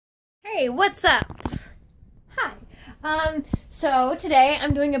Hey, what's up? Hi. So today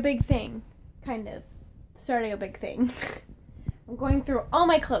I'm doing a big thing. Kind of. Starting a big thing. I'm going through all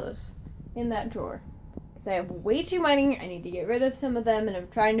my clothes in that drawer. Because I have way too many. I need to get rid of some of them and I'm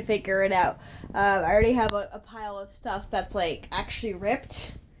trying to figure it out. I already have a pile of stuff that's like actually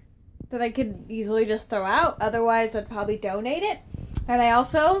ripped that I could easily just throw out. Otherwise I'd probably donate it. And I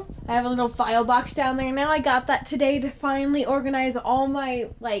have a little file box down there now. I got that today to finally organize all my,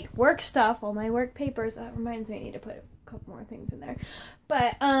 work stuff, all my work papers. That reminds me I need to put a couple more things in there.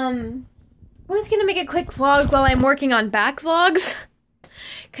 But, I was gonna make a quick vlog while I'm working on back vlogs.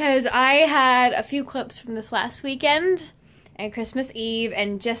 Because I had a few clips from this last weekend and Christmas Eve.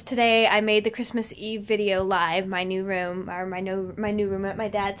 And just today I made the Christmas Eve video live, my new room, or my new room at my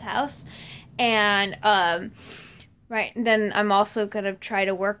dad's house. And, right, and then I'm also going to try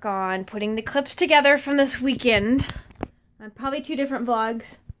to work on putting the clips together from this weekend. Probably 2 different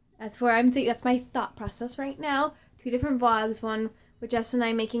vlogs. That's my thought process right now. 2 different vlogs. One with Jess and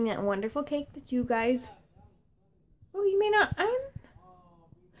I making that wonderful cake that you guys... Oh, you may not...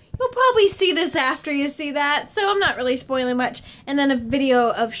 You'll probably see this after you see that, so I'm not really spoiling much. And then a video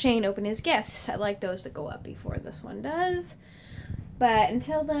of Shane open his gifts. I like those to go up before this one does. But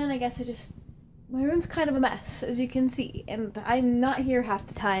until then, I guess my room's kind of a mess, as you can see, and I'm not here half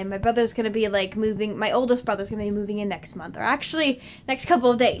the time. My brother's gonna be, moving, my oldest brother's gonna be moving in next month, or actually, next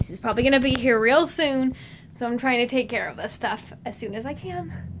couple of days. He's probably gonna be here real soon, so I'm trying to take care of this stuff as soon as I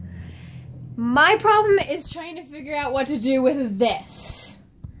can. My problem is trying to figure out what to do with this.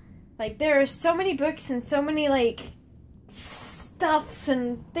 There are so many books and so many, stuffs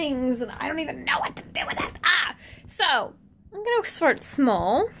and things, and I don't even know what to do with it. So, I'm gonna start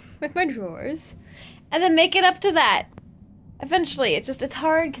small with my drawers, and then make it up to that. Eventually, it's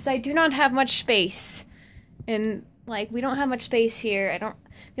hard because I do not have much space. And, we don't have much space here.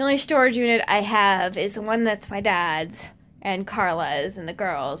 The only storage unit I have is the one that's my dad's, and Carla's, and the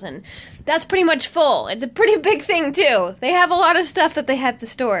girls, and that's pretty much full. It's a pretty big thing, too. They have a lot of stuff that they have to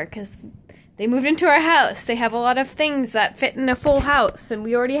store, because they moved into our house. They have a lot of things that fit in a full house, and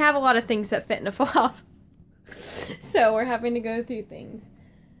we already have a lot of things that fit in a full house. So, we're having to go through things.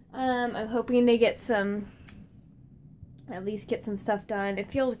 I'm hoping to at least get some stuff done. It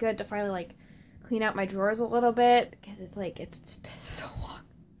feels good to finally, clean out my drawers a little bit, because it's been so long.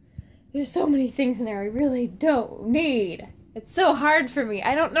 There's so many things in there I really don't need. It's so hard for me.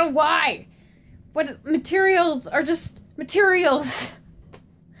 I don't know why. What materials are just materials.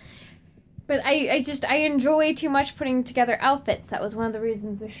 But I enjoy too much putting together outfits. That was one of the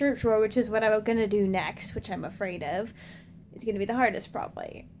reasons the shirt drawer, which is what I'm gonna do next, which I'm afraid of. It's going to be the hardest,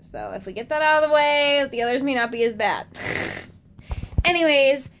 probably. So if we get that out of the way, the others may not be as bad.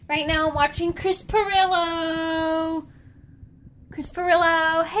 Anyways, right now I'm watching Chris Pirillo. Chris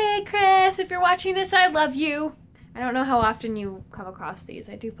Pirillo. Hey, Chris, if you're watching this, I love you. I don't know how often you come across these.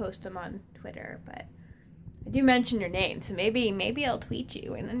 I do post them on Twitter, but I do mention your name. So maybe I'll tweet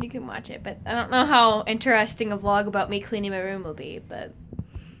you, and then you can watch it. But I don't know how interesting a vlog about me cleaning my room will be, but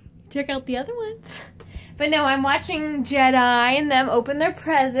check out the other ones. But no, I'm watching Jedi and them open their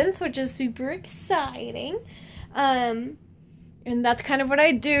presents, which is super exciting. And that's kind of what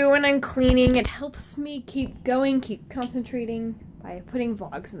I do when I'm cleaning. It helps me keep going, keep concentrating by putting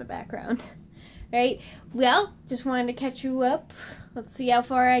vlogs in the background. Right? Well, just wanted to catch you up. Let's see how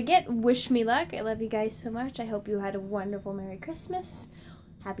far I get. Wish me luck. I love you guys so much. I hope you had a wonderful Merry Christmas,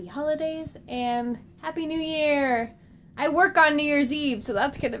 Happy Holidays, and Happy New Year. I work on New Year's Eve, so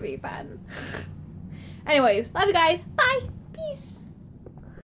that's gonna be fun. Anyways, love you guys. Bye. Peace.